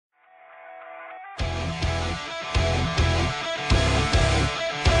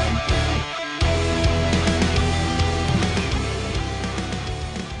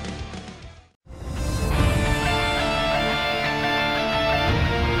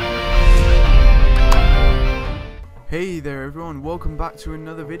Hey there everyone, welcome back to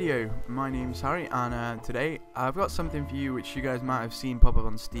another video. My name's Harry and today I've got something for you which you guys might have seen pop up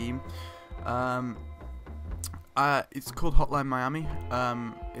on Steam. It's called Hotline Miami.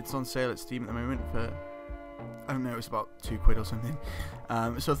 It's on sale at Steam at the moment for, I don't know, it's about £2 or something.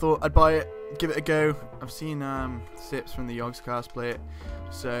 So I thought I'd buy it, give it a go. I've seen Sips from the Yogscast play it,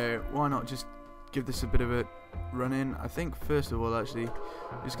 so why not just give this a bit of a run in. I think first of all actually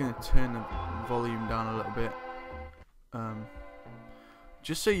I'm just going to turn the volume down a little bit.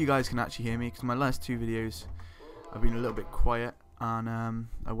 Just so you guys can actually hear me, because my last two videos I've been a little bit quiet, and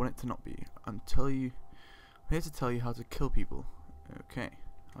I want it to not be. I'm here to tell you how to kill people. Okay,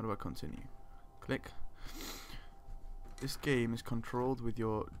 how do I continue? Click. This game is controlled with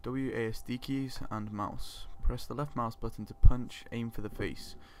your WASD keys and mouse. Press the left mouse button to punch, aim for the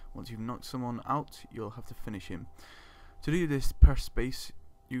face. Once you've knocked someone out, you'll have to finish him. To do this, press space.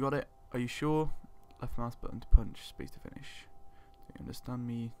 You got it? Are you sure? Left mouse button to punch, space to finish. Do you understand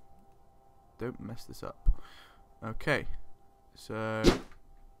me? Don't mess this up. Okay, so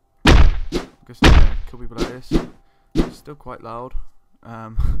I guess I'm gonna kill people like this. It's still quite loud.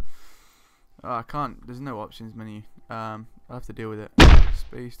 I can't. There's no options menu. I'll have to deal with it.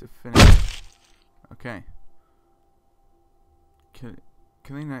 Space to finish. Okay.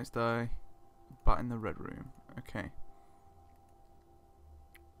 Killing the next guy. Bat in the red room. Okay.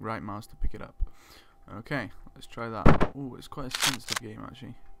 Right mouse to pick it up. Okay, let's try that. Oh, it's quite a sensitive game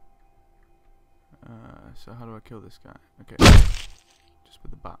actually. So how do I kill this guy? Okay, just with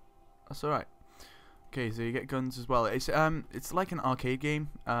the bat. That's alright. Okay, so you get guns as well. It's like an arcade game.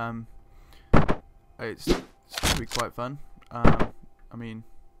 It's gonna be quite fun. I mean,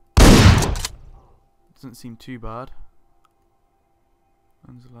 doesn't seem too bad.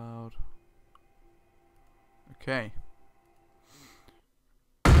 Guns allowed. Okay.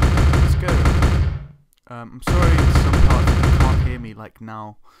 Let's go. I'm sorry some parts you can't hear me like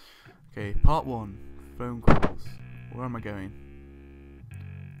now. Okay, part 1, phone calls. Where am I going?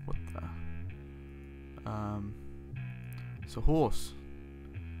 What the? It's a horse.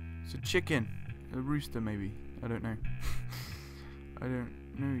 It's a chicken. A rooster maybe. I don't know. I don't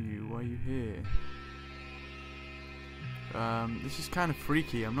know you. Why are you here? This is kind of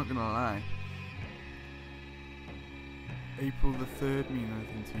freaky, I'm not gonna lie. April the 3rd mean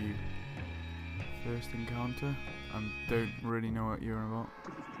anything to you? First encounter? I don't really know what you're on about.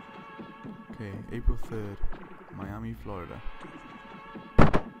 Okay, April 3rd, Miami, Florida.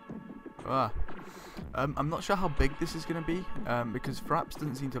 I'm not sure how big this is going to be, because Fraps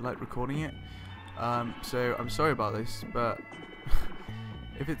doesn't seem to like recording it. So I'm sorry about this, but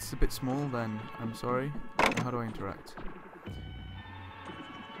if it's a bit small, then I'm sorry. How do I interact?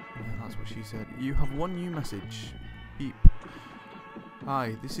 Yeah, that's what she said. You have one new message. Beep.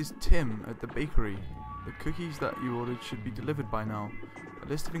 Hi, this is Tim at the bakery. The cookies that you ordered should be delivered by now. A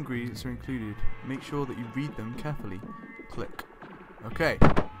list of ingredients are included. Make sure that you read them carefully. Click. Okay.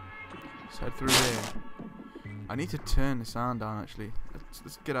 Let's head through here. I need to turn the sound down actually.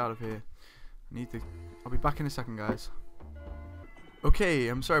 Let's get out of here. I'll be back in a second, guys. Okay,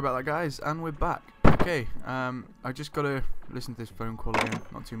 I'm sorry about that, guys, and we're back. Okay, I just gotta listen to this phone call again.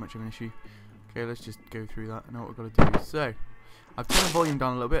 Not too much of an issue. Okay, let's just go through that. I know what we've got to do. So, I've turned the volume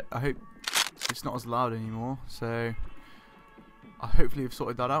down a little bit. I hope it's not as loud anymore. So, I hopefully have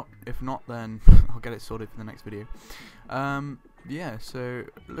sorted that out. If not, then I'll get it sorted for the next video. Yeah, so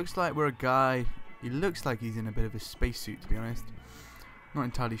it looks like we're a guy. He looks like he's in a bit of a spacesuit, to be honest. Not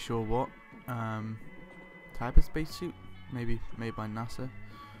entirely sure what type of spacesuit. Maybe made by NASA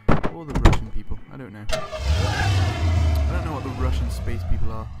or the Russian people. I don't know. I don't know what the Russian space people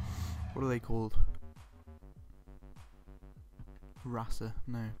are. What are they called? Rasa?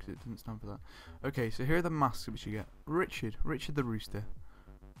 No, because it doesn't stand for that. Okay, so here are the masks which you get. Richard the Rooster.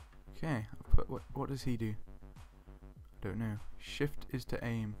 Okay, I'll put, what does he do? I don't know. Shift is to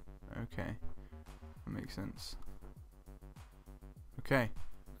aim. Okay, that makes sense. Okay,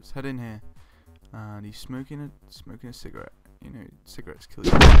 let's head in here. And he's smoking a cigarette. You know, cigarettes kill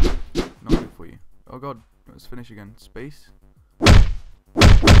you. Not good for you. Oh god, let's finish again. Space.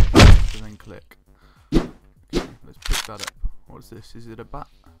 And then click. Okay, let's pick that up. What's this? Is it a bat?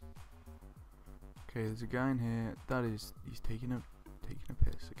 Okay, there's a guy in here. He's taking a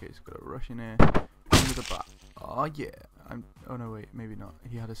piss. Okay, he's got to rush in here. In with a bat. Oh yeah. Oh no, wait, maybe not.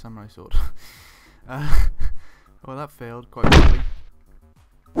 He had a samurai sword. Well, that failed quite badly.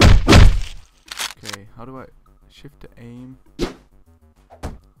 Okay, how do I shift to aim?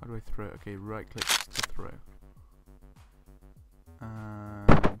 How do I throw? Okay, right click to throw.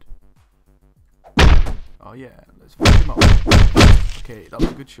 And oh yeah, let's fuck him up. Okay, that was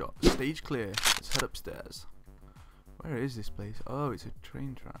a good shot. Stage clear. Let's head upstairs. Where is this place? Oh, it's a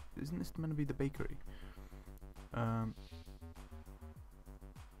train track. Isn't this meant to be the bakery? The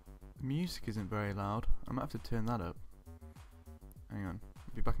music isn't very loud. I might have to turn that up. Hang on.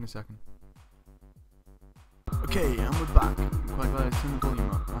 I'll be back in a second. Okay, and we're back. I'm quite glad I turned the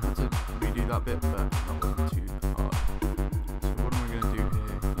volume up. I had to redo that bit, but that wasn't too hard. So what am I going to do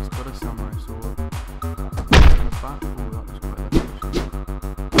here? He's got a samurai sword. In the back. Oh, that was quite level.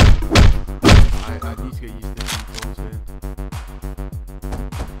 I need to get used to this controls here.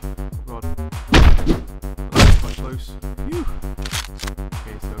 God. That was quite close. Phew.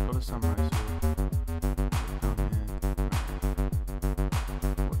 Okay, so I've got a samurai sword. Down here.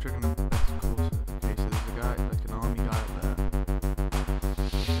 What do you reckon the best course is? Okay, so there's a guy, like an army guy up there.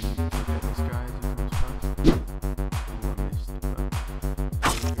 Can get this guy as he comes past? Oh, I missed.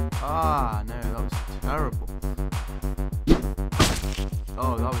 Ah, no, that was terrible.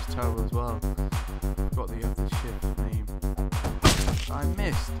 Oh, that was terrible as well. Forgot that you have to shift name. I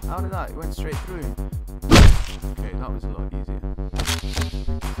missed. How did that? It went straight through. Okay, that was a lot easier.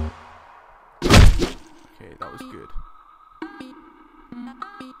 Okay, that was good.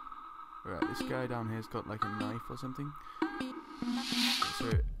 Right, this guy down here's got like a knife or something. So,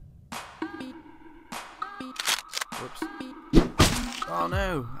 whoops. Oh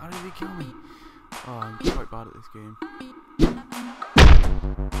no! How did he kill me? Oh, I'm quite bad at this game.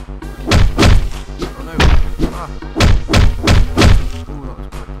 Oh no! Ah! Oh, that was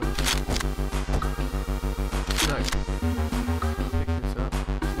quite close. So, pick this up.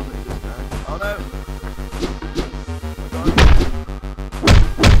 Oh no!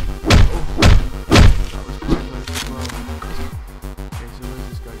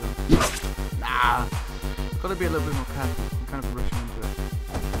 Gotta be a little bit more careful. I'm kind of rushing into it.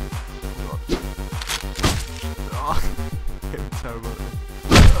 Oh god. Oh, it was terrible.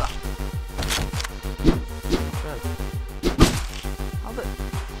 How the...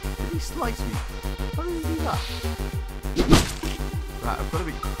 Did he slice me? How did he do that? Right, I've gotta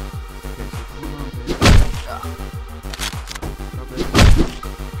be... Okay, so come around here. Grab this.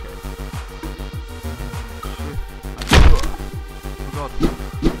 Okay. Shift. Oh god.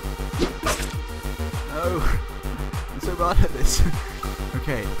 No! I'm so bad at this.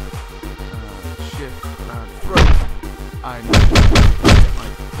 Okay. Shift and throw. I know.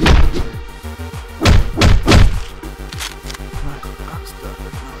 Right, that's done.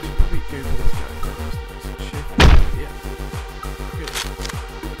 Now I should probably go for this guy. Shift. Yeah. Good.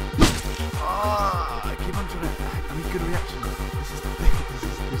 Ah! I keep on trying to. I mean, good reaction.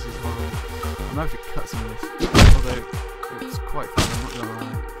 This is horrible. I'm gonna have to cut some of this. Although it's quite fun. I'm not gonna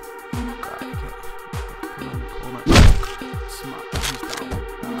lie. Right. Okay. Smart, he's down.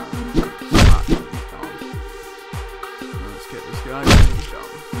 Smart, he's down. Let's get this guy, he's down.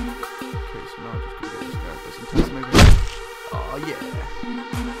 Okay, so now I'm just gonna get this guy for some test maybe. Oh yeah!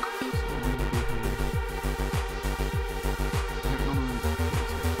 So what am I gonna do here? I don't normally get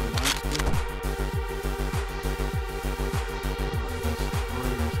some knives to it. Let's throw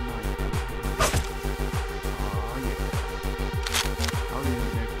this knife over here. Oh yeah! How do you know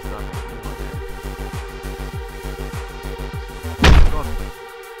that happened?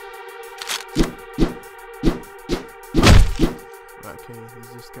 Okay, who's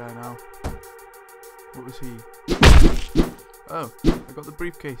this guy now? What was he? Oh, I got the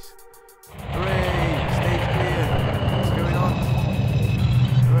briefcase. Hooray! Stage clear! What's going on?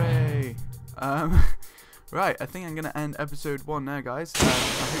 Hooray! Right, I think I'm gonna end episode 1 now, guys. I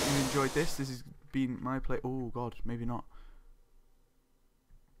hope you enjoyed this. This has been my play. Oh god, maybe not.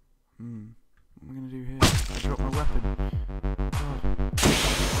 What am I gonna do here? I dropped my weapon. God. This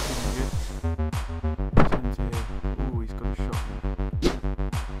isn't good. Ooh, he's got a shotgun.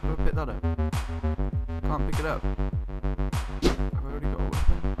 How do I pick that up? Can't pick it up. Have I already got a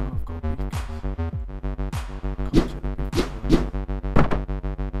weapon? Oh, I've got a briefcase. Can't check the briefcase.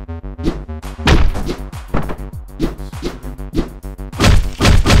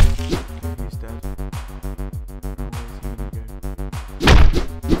 Okay, he's dead. Now where's he gonna go?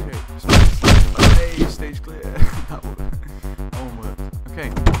 Okay, hey, stage clear. That one worked. Okay,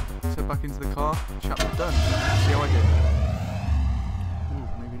 let's head back into the car. Chapter done. See how I did. Ooh,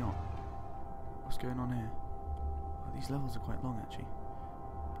 maybe not. What's going on here? Oh, these levels are quite long actually.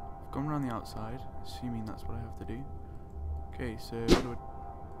 I've gone around the outside, assuming that's what I have to do. Okay, so what do I...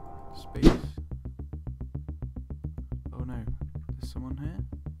 Space. Oh no, there's someone here?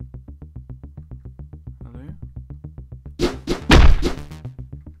 Hello?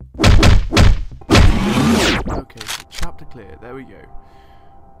 Okay, so chapter clear, there we go.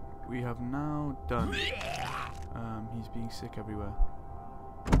 We have now done. He's being sick everywhere.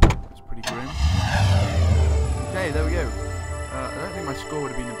 That's pretty grim. Okay, there we go. I don't think my score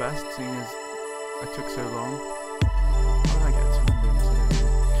would have been the best, seeing as I took so long. How did I get to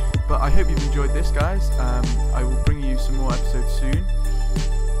random? But I hope you've enjoyed this, guys. I will bring you some more episodes soon.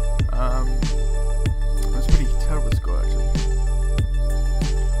 That's a pretty terrible score, actually.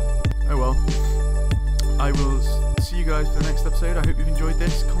 Oh well. I will see you guys for the next episode. I hope you've enjoyed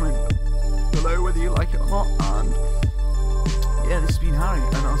this. Comment below whether you like it or not. And yeah, this has been Harry,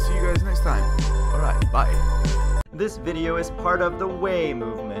 and I'll see you guys next time. Alright, bye. This video is part of the Way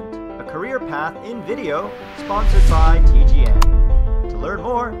movement, a career path in video sponsored by TGN. To learn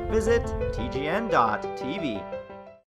more, visit tgn.tv.